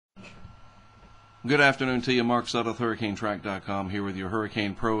Good afternoon to you, Mark Sudduth, HurricaneTrack.com, here with your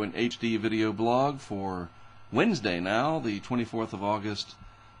Hurricane Pro and HD video blog for Wednesday now, the 24th of August,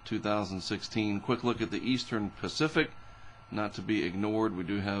 2016. Quick look at the Eastern Pacific, not to be ignored. We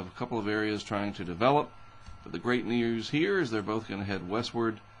do have a couple of areas trying to develop, but the great news here is they're both going to head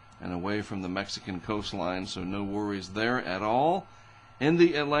westward and away from the Mexican coastline, so no worries there at all. In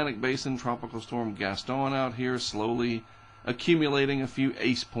the Atlantic Basin, Tropical Storm Gaston out here slowly accumulating a few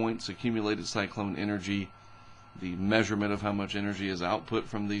ace points, accumulated cyclone energy, the measurement of how much energy is output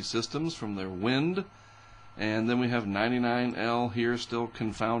from these systems, from their wind. And then we have 99L here still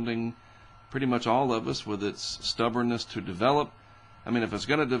confounding pretty much all of us with its stubbornness to develop. I mean, if it's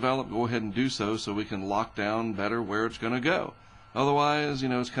going to develop, go ahead and do so we can lock down better where it's going to go. Otherwise,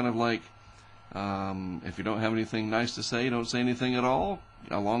 it's kind of like if you don't have anything nice to say, don't say anything at all,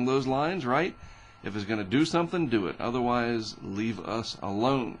 along those lines, right? If it's going to do something, do it. Otherwise, leave us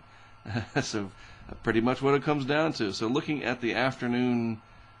alone. So pretty much what it comes down to. So looking at the afternoon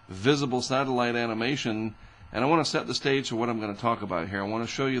visible satellite animation, and I want to set the stage for what I'm going to talk about here. I want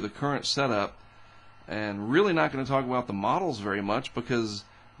to show you the current setup, and really not going to talk about the models very much because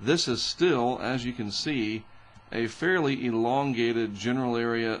this is still, as you can see, a fairly elongated general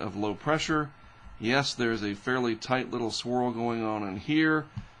area of low pressure. Yes, there's a fairly tight little swirl going on in here.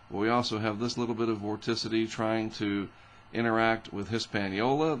 We also have this little bit of vorticity trying to interact with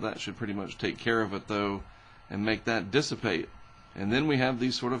Hispaniola. That should pretty much take care of it, though, and make that dissipate. And then we have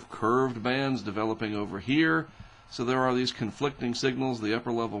these sort of curved bands developing over here. So there are these conflicting signals. The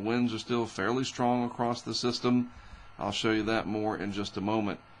upper level winds are still fairly strong across the system. I'll show you that more in just a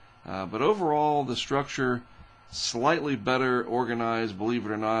moment. But overall, the structure slightly better organized, believe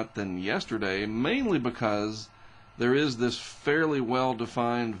it or not, than yesterday, mainly because there is this fairly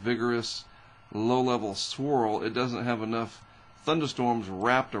well-defined, vigorous, low-level swirl. It doesn't have enough thunderstorms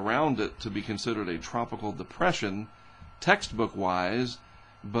wrapped around it to be considered a tropical depression, textbook-wise,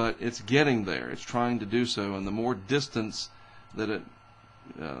 but it's getting there. It's trying to do so, and the more distance that it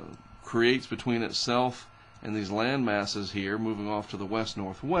creates between itself and these land masses here, moving off to the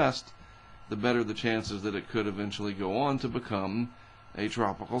west-northwest, the better the chances that it could eventually go on to become a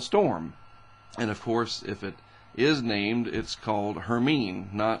tropical storm. And of course, if it is named, it's called Hermine,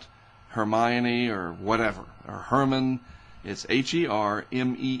 not Hermione or whatever, or Herman. It's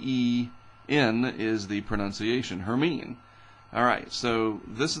Hermeen is the pronunciation, Hermine. Alright, so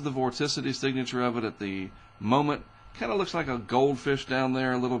this is the vorticity signature of it at the moment. Kind of looks like a goldfish down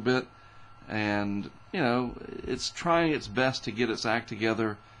there a little bit, and it's trying its best to get its act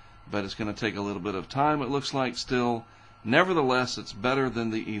together, but it's going to take a little bit of time, it looks like, still. Nevertheless, it's better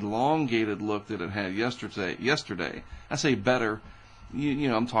than the elongated look that it had yesterday. I say better,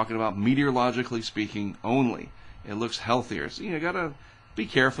 I'm talking about meteorologically speaking only. It looks healthier. So you got to be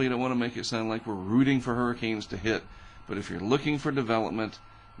careful. You don't want to make it sound like we're rooting for hurricanes to hit. But if you're looking for development,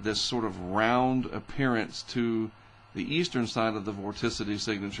 this sort of round appearance to the eastern side of the vorticity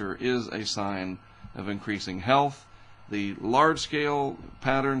signature is a sign of increasing health. The large-scale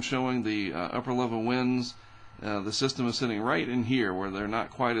pattern showing the upper-level winds, the system is sitting right in here where they're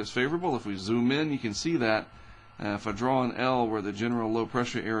not quite as favorable. If we zoom in, you can see that. If I draw an L where the general low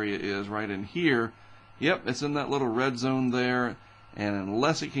pressure area is, right in here, yep, it's in that little red zone there. And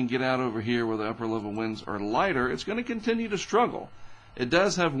unless it can get out over here where the upper level winds are lighter, it's going to continue to struggle. It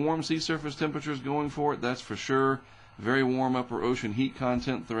does have warm sea surface temperatures going for it, that's for sure. Very warm upper ocean heat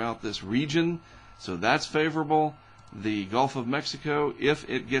content throughout this region, so that's favorable. The Gulf of Mexico, if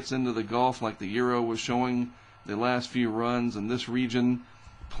it gets into the Gulf like the Euro was showing the last few runs in this region,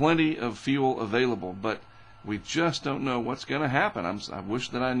 plenty of fuel available, but we just don't know what's going to happen. I wish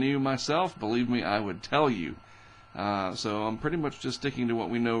that I knew myself. Believe me, I would tell you. So I'm pretty much just sticking to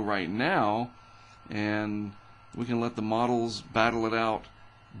what we know right now, and we can let the models battle it out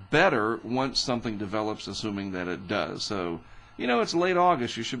better once something develops, assuming that it does. So, it's late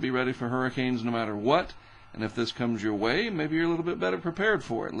August. You should be ready for hurricanes no matter what. And if this comes your way, maybe you're a little bit better prepared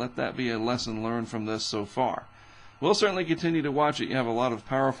for it. Let that be a lesson learned from this so far. We'll certainly continue to watch it. You have a lot of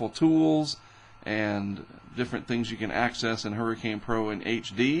powerful tools and different things you can access in Hurricane Pro and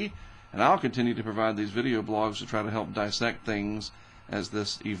HD. And I'll continue to provide these video blogs to try to help dissect things as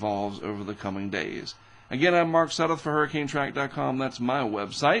this evolves over the coming days. Again, I'm Mark Sudduth for HurricaneTrack.com. That's my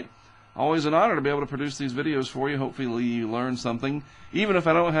website. Always an honor to be able to produce these videos for you. Hopefully you learn something. Even if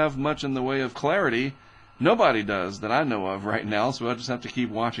I don't have much in the way of clarity, nobody does that I know of right now, so I just have to keep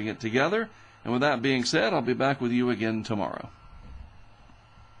watching it together. And with that being said, I'll be back with you again tomorrow.